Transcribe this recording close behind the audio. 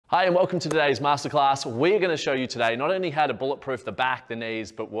Hi and welcome to today's masterclass. We're going to show you today not only how to bulletproof the back, the knees,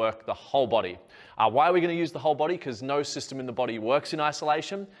 but work the whole body. Why are we going to use the whole body? Because no system in the body works in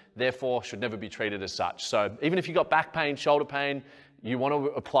isolation, therefore should never be treated as such. So even if you've got back pain, shoulder pain, you want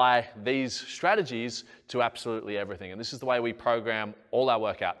to apply these strategies to absolutely everything. And this is the way we program all our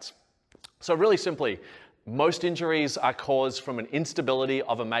workouts. So really simply, most injuries are caused from an instability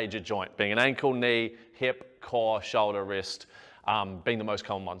of a major joint, being an ankle, knee, hip, core, shoulder, wrist, being the most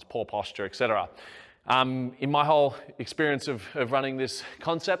common ones, poor posture, etc. In my whole experience of running this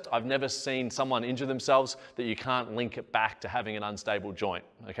concept, I've never seen someone injure themselves that you can't link it back to having an unstable joint.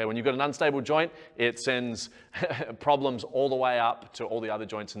 Okay, when you've got an unstable joint, it sends problems all the way up to all the other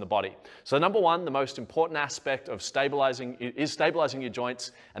joints in the body. So number one, the most important aspect of stabilizing your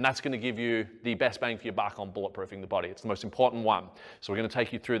joints, and that's going to give you the best bang for your buck on bulletproofing the body. It's the most important one. So we're going to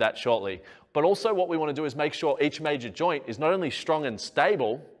take you through that shortly. But also what we want to do is make sure each major joint is not only strong and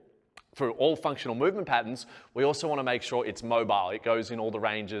stable through all functional movement patterns, we also want to make sure it's mobile. It goes in all the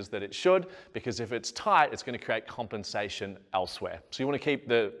ranges that it should, because if it's tight, it's going to create compensation elsewhere. So you want to keep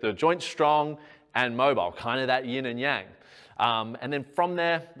the joints strong and mobile, kind of that yin and yang. And then from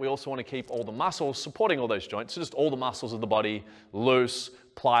there, we also want to keep all the muscles supporting all those joints, so just all the muscles of the body loose,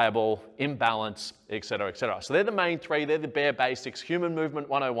 pliable, in balance, etc., etc. So they're the main three, they're the bare basics, human movement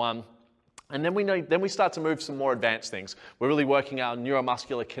 101. And then we start to move some more advanced things. We're really working out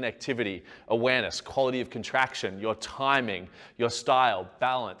neuromuscular connectivity, awareness, quality of contraction, your timing, your style,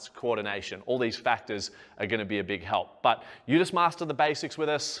 balance, coordination. All these factors are going to be a big help. But you just master the basics with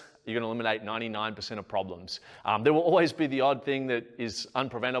us, you're going to eliminate 99% of problems. There will always be the odd thing that is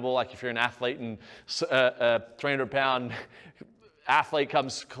unpreventable, like if you're an athlete and a 300-pound athlete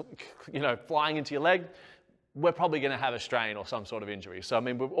comes, flying into your leg, we're probably going to have a strain or some sort of injury. So, I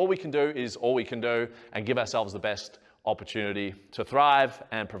mean, all we can do is all we can do and give ourselves the best opportunity to thrive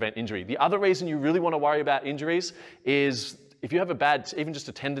and prevent injury. The other reason you really want to worry about injuries is if you have a bad, even just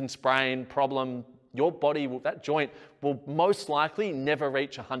a tendon sprain problem, your body, that joint will most likely never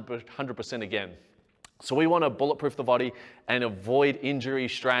reach 100% again. So we want to bulletproof the body and avoid injury,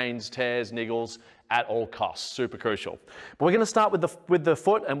 strains, tears, niggles at all costs. Super crucial. But we're going to start with the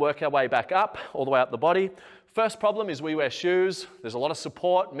foot and work our way back up, all the way up the body. First problem is we wear shoes. There's a lot of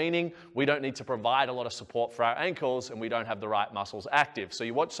support, meaning we don't need to provide a lot of support for our ankles and we don't have the right muscles active. So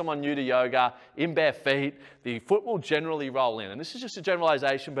you watch someone new to yoga in bare feet, the foot will generally roll in. And this is just a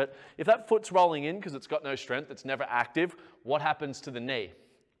generalization, but if that foot's rolling in because it's got no strength, it's never active, what happens to the knee?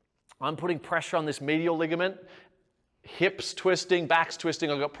 I'm putting pressure on this medial ligament, hips twisting, backs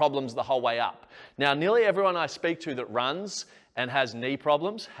twisting, I've got problems the whole way up. Now, nearly everyone I speak to that runs and has knee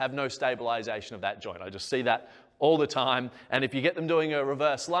problems have no stabilization of that joint. I just see that all the time. And if you get them doing a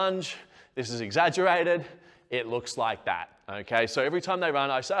reverse lunge, this is exaggerated, it looks like that. Okay, so every time they run,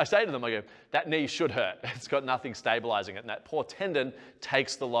 I say to them, I go, that knee should hurt. It's got nothing stabilizing it. And that poor tendon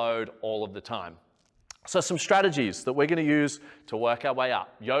takes the load all of the time. So some strategies that we're going to use to work our way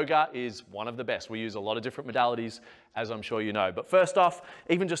up. Yoga is one of the best. We use a lot of different modalities, as I'm sure you know. But first off,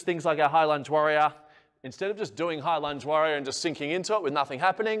 even just things like our high lunge warrior, instead of just doing high lunge warrior and just sinking into it with nothing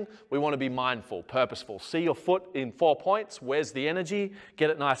happening, we want to be mindful, purposeful. See your foot in 4 points. Where's the energy?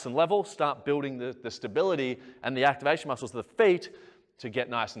 Get it nice and level. Start building the stability and the activation muscles of the feet to get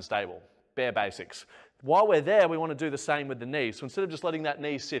nice and stable. Bare basics. While we're there, we want to do the same with the knee. So instead of just letting that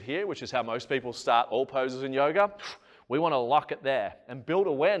knee sit here, which is how most people start all poses in yoga, we want to lock it there and build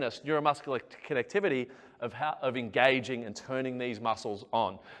awareness, neuromuscular connectivity of engaging and turning these muscles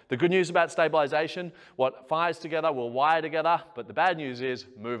on. The good news about stabilization, what fires together will wire together, but the bad news is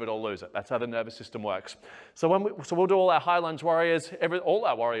move it or lose it. That's how the nervous system works. So we'll do all our high lunge warriors, all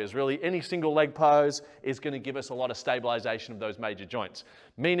our warriors really, any single leg pose is going to give us a lot of stabilization of those major joints.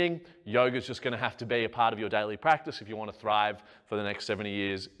 Meaning yoga is just going to have to be a part of your daily practice if you want to thrive for the next 70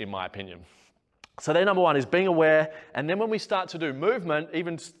 years, in my opinion. So there, number one is being aware, and then when we start to do movement,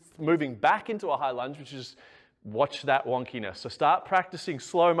 even moving back into a high lunge, which is watch that wonkiness. So start practicing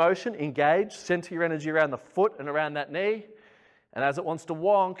slow motion, engage, center your energy around the foot and around that knee, and as it wants to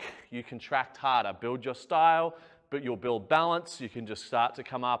wonk, you contract harder. Build your style, but you'll build balance. You can just start to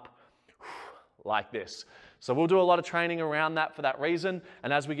come up like this. So we'll do a lot of training around that for that reason,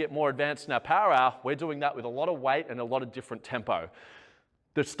 and as we get more advanced in our power hour, we're doing that with a lot of weight and a lot of different tempo.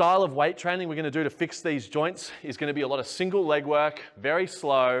 The style of weight training we're going to do to fix these joints is going to be a lot of single leg work, very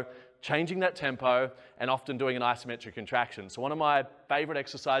slow, changing that tempo, and often doing an isometric contraction. So one of my favorite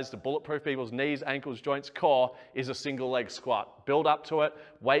exercises to bulletproof people's knees, ankles, joints, core is a single leg squat. Build up to it,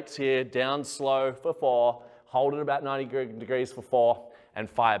 weights here, down slow for 4, hold it about 90 degrees for 4, and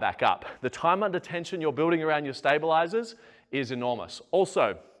fire back up. The time under tension you're building around your stabilizers is enormous.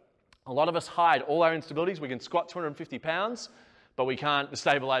 Also, A lot of us hide all our instabilities. We can squat 250 pounds, but we can't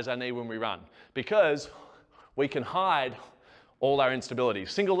stabilize our knee when we run because we can hide all our instabilities.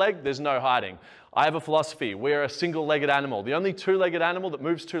 Single leg, there's no hiding. I have a philosophy. We're a single-legged animal. The only two-legged animal that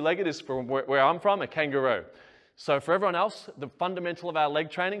moves two-legged is from where I'm from, a kangaroo. So for everyone else, the fundamental of our leg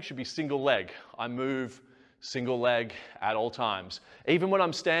training should be single leg. I move single leg at all times. Even when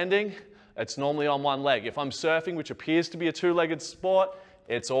I'm standing, it's normally on one leg. If I'm surfing, which appears to be a two-legged sport,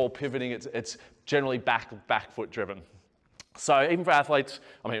 it's all pivoting. It's generally back foot driven. So even for athletes,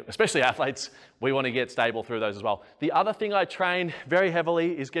 I mean, especially athletes, we want to get stable through those as well. The other thing I train very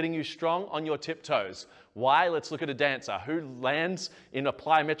heavily is getting you strong on your tiptoes. Why? Let's look at a dancer who lands in a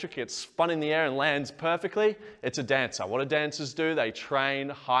plyometric, gets spun in the air and lands perfectly. It's a dancer. What do dancers do? They train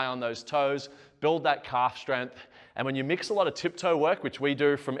high on those toes, build that calf strength. And when you mix a lot of tiptoe work, which we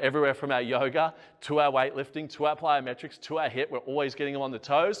do from everywhere from our yoga to our weightlifting, to our plyometrics, to our HIIT, we're always getting them on the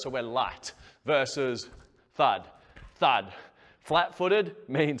toes, so we're light versus thud. Thud. Flat-footed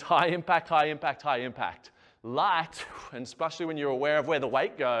means high impact, high impact, high impact. Light, and especially when you're aware of where the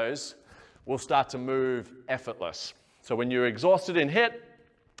weight goes, will start to move effortless. So when you're exhausted in HIIT,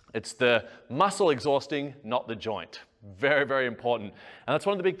 it's the muscle exhausting, not the joint. Very, very important. And that's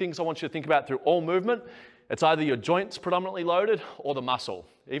one of the big things I want you to think about through all movement. It's either your joints predominantly loaded or the muscle.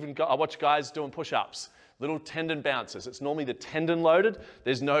 Even I watch guys doing push-ups. Little tendon bounces. It's normally the tendon loaded.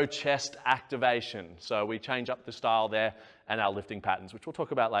 There's no chest activation. So we change up the style there and our lifting patterns, which we'll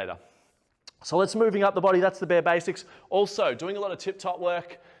talk about later. So let's moving up the body. That's the bare basics. Also, doing a lot of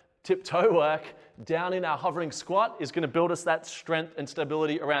tiptoe work down in our hovering squat is going to build us that strength and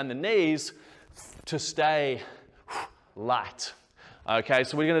stability around the knees to stay light. Okay,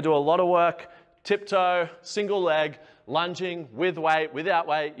 so we're going to do a lot of work, tiptoe, single leg, lunging, with weight, without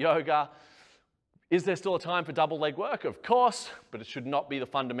weight, yoga. Is there still a time for double leg work? Of course, but it should not be the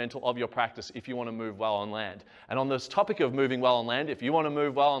fundamental of your practice if you want to move well on land. And on this topic of moving well on land, if you want to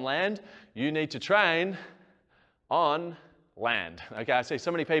move well on land, you need to train on land. Okay, I see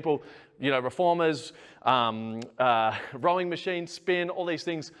so many people, you know, reformers, rowing machines, spin, all these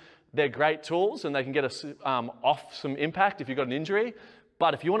things, they're great tools and they can get us off some impact if you've got an injury.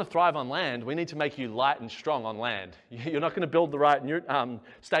 But if you want to thrive on land, we need to make you light and strong on land. You're not going to build the right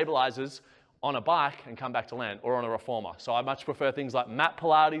stabilizers on a bike and come back to land, or on a reformer. So I much prefer things like mat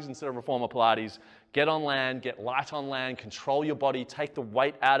Pilates instead of reformer Pilates. Get on land, get light on land, control your body, take the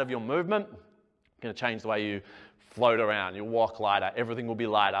weight out of your movement. It's going to change the way you float around. You'll walk lighter, everything will be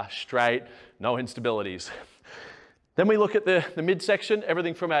lighter, straight, no instabilities. Then we look at the midsection,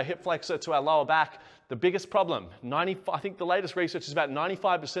 everything from our hip flexor to our lower back. The biggest problem, I think the latest research is about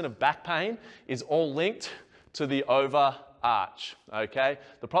 95% of back pain is all linked to the overarch, okay?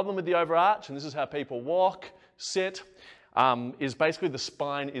 The problem with the overarch, and this is how people walk, sit, is basically the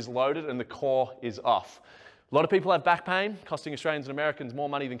spine is loaded and the core is off. A lot of people have back pain, costing Australians and Americans more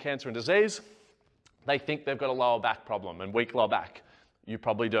money than cancer and disease. They think they've got a lower back problem and weak lower back. You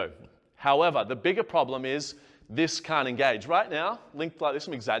probably do. However, the bigger problem is this can't engage. Right now, linked like this,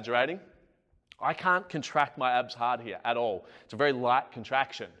 I'm exaggerating. I can't contract my abs hard here at all. It's a very light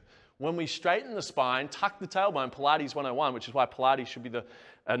contraction. When we straighten the spine, tuck the tailbone, Pilates 101, which is why Pilates should be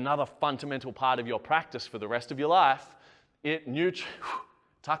another fundamental part of your practice for the rest of your life,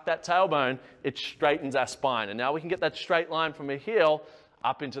 tuck that tailbone, it straightens our spine. And now we can get that straight line from a heel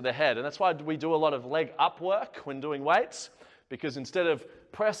up into the head. And that's why we do a lot of leg up work when doing weights, because instead of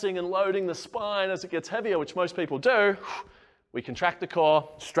pressing and loading the spine as it gets heavier, which most people do, we contract the core,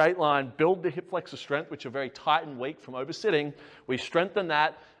 straight line, build the hip flexor strength, which are very tight and weak from over-sitting. We strengthen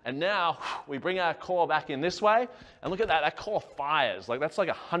that, and now we bring our core back in this way, and look at that core fires. Like that's like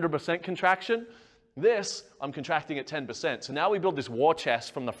 100% contraction. This, I'm contracting at 10%. So now we build this war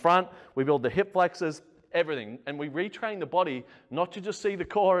chest from the front, we build the hip flexors, everything, and we retrain the body not to just see the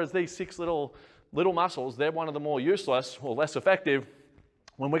core as these 6 little muscles. They're one of the more useless or less effective.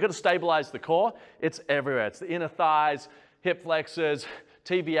 When we're going to stabilize the core, it's everywhere. It's the inner thighs, hip flexors,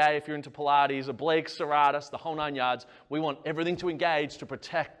 TVA if you're into Pilates, obliques, serratus, the whole 9 yards. We want everything to engage to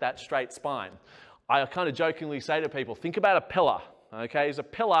protect that straight spine. I kind of jokingly say to people, think about a pillar, okay? Is a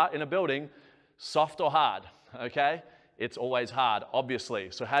pillar in a building soft or hard, okay? It's always hard,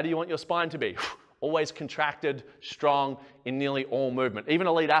 obviously. So how do you want your spine to be? Always contracted, strong in nearly all movement. Even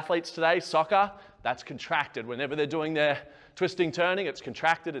elite athletes today, soccer, that's contracted. Whenever they're doing their twisting, turning, it's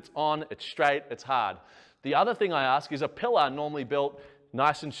contracted, it's on, it's straight, it's hard. The other thing I ask is a pillar normally built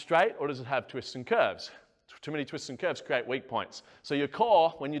nice and straight, or does it have twists and curves? Too many twists and curves create weak points. So your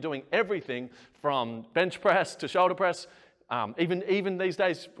core, when you're doing everything from bench press to shoulder press, even these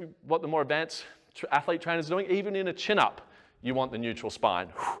days, what the more advanced athlete trainers are doing, even in a chin up, you want the neutral spine.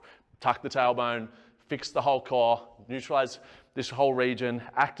 tuck the tailbone, fix the whole core, neutralize this whole region,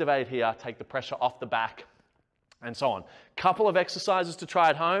 activate here, take the pressure off the back, and so on. Couple of exercises to try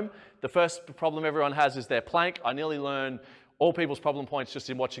at home. The first problem everyone has is their plank. I nearly learn all people's problem points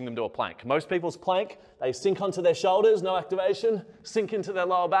just in watching them do a plank. Most people's plank, they sink onto their shoulders, no activation, sink into their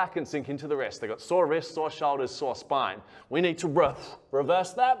lower back and sink into the wrist. They've got sore wrists, sore shoulders, sore spine. We need to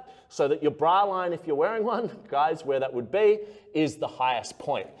reverse that so that your bra line, if you're wearing one, guys, where that would be, is the highest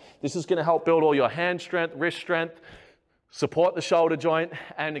point. This is gonna help build all your hand strength, wrist strength, support the shoulder joint,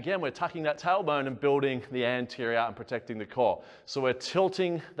 and again, we're tucking that tailbone and building the anterior and protecting the core. So we're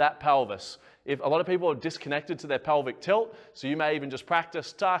tilting that pelvis. If a lot of people are disconnected to their pelvic tilt, so you may even just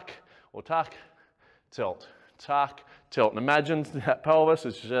practice tuck or tuck, tilt, tuck, tilt. And imagine that pelvis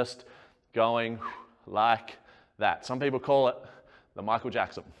is just going like that. Some people call it the Michael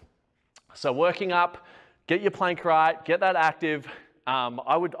Jackson. So working up, get your plank right, get that active.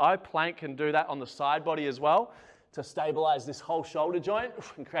 I plank and do that on the side body as well to stabilize this whole shoulder joint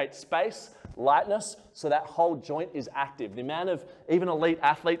and create space, lightness, so that whole joint is active. The amount of even elite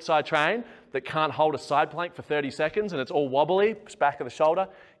athletes I train that can't hold a side plank for 30 seconds and it's all wobbly, back of the shoulder,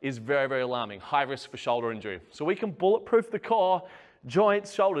 is very, very alarming. High risk for shoulder injury. So we can bulletproof the core,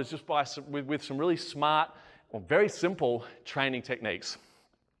 joints, shoulders just with some really smart or very simple training techniques.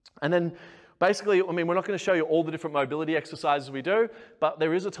 And then basically, I mean, we're not going to show you all the different mobility exercises we do, but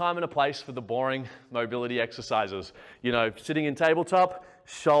there is a time and a place for the boring mobility exercises. You know, sitting in tabletop,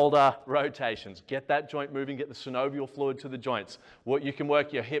 shoulder rotations. Get that joint moving, get the synovial fluid to the joints. You can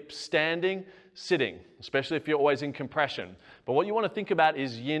work your hips standing, sitting, especially if you're always in compression. But what you want to think about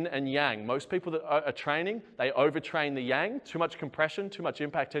is yin and yang. Most people that are training, they overtrain the yang, too much compression, too much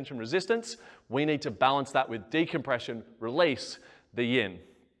impact, tension, resistance. We need to balance that with decompression, release the yin.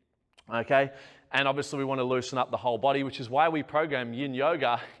 Okay, and obviously we want to loosen up the whole body, which is why we program yin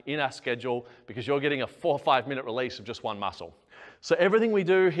yoga in our schedule, because you're getting a 4 or 5 minute release of just one muscle. So everything we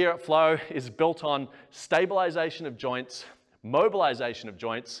do here at Flow is built on stabilization of joints, mobilization of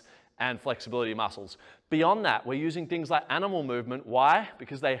joints, and flexibility of muscles. Beyond that, we're using things like animal movement. Why?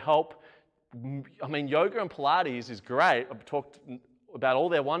 Because they help. I mean, yoga and Pilates is great. I've talked about all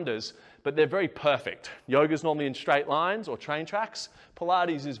their wonders, but they're very perfect. Yoga is normally in straight lines or train tracks.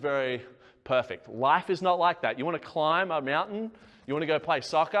 Pilates is very perfect. Life is not like that. You want to climb a mountain, you want to go play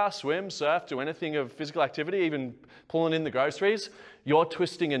soccer, swim, surf, do anything of physical activity, even pulling in the groceries, you're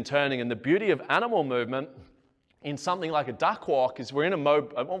twisting and turning. And the beauty of animal movement in something like a duck walk is we're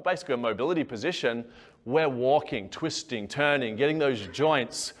in basically a mobility position. We're walking, twisting, turning, getting those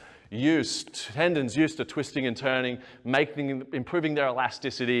joints tendons used to twisting and turning, improving their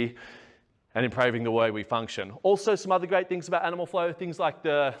elasticity and improving the way we function. Also, some other great things about animal flow, things like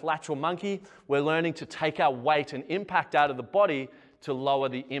the lateral monkey. We're learning to take our weight and impact out of the body to lower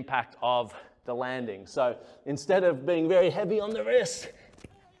the impact of the landing. So instead of being very heavy on the wrist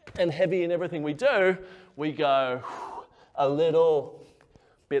and heavy in everything we do, we go a little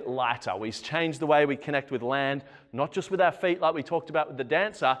bit lighter. We change the way we connect with land, not just with our feet like we talked about with the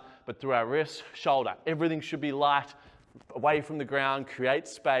dancer, but through our wrist, shoulder. Everything should be light, away from the ground, create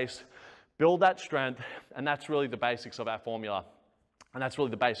space, build that strength, and that's really the basics of our formula. And that's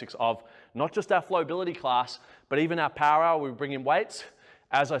really the basics of not just our flowability class, but even our power hour. We bring in weights.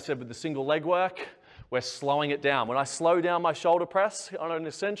 As I said with the single leg work, we're slowing it down. When I slow down my shoulder press on an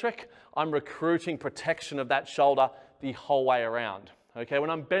eccentric, I'm recruiting protection of that shoulder the whole way around. Okay, when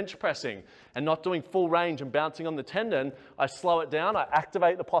I'm bench pressing and not doing full range and bouncing on the tendon, I slow it down, I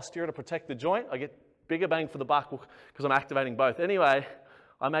activate the posterior to protect the joint, I get bigger bang for the buck because I'm activating both. Anyway,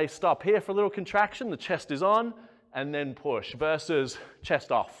 I may stop here for a little contraction, the chest is on, and then push, versus chest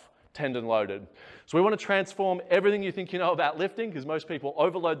off, tendon loaded. So we want to transform everything you think you know about lifting, because most people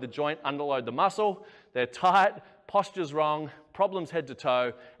overload the joint, underload the muscle, they're tight, posture's wrong, problems head to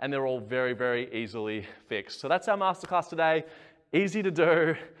toe, and they're all very, very easily fixed. So that's our masterclass today. Easy to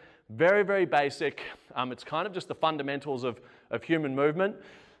do, very, very basic. It's kind of just the fundamentals of human movement,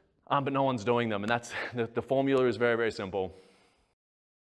 but no one's doing them. And that's the formula is very, very simple.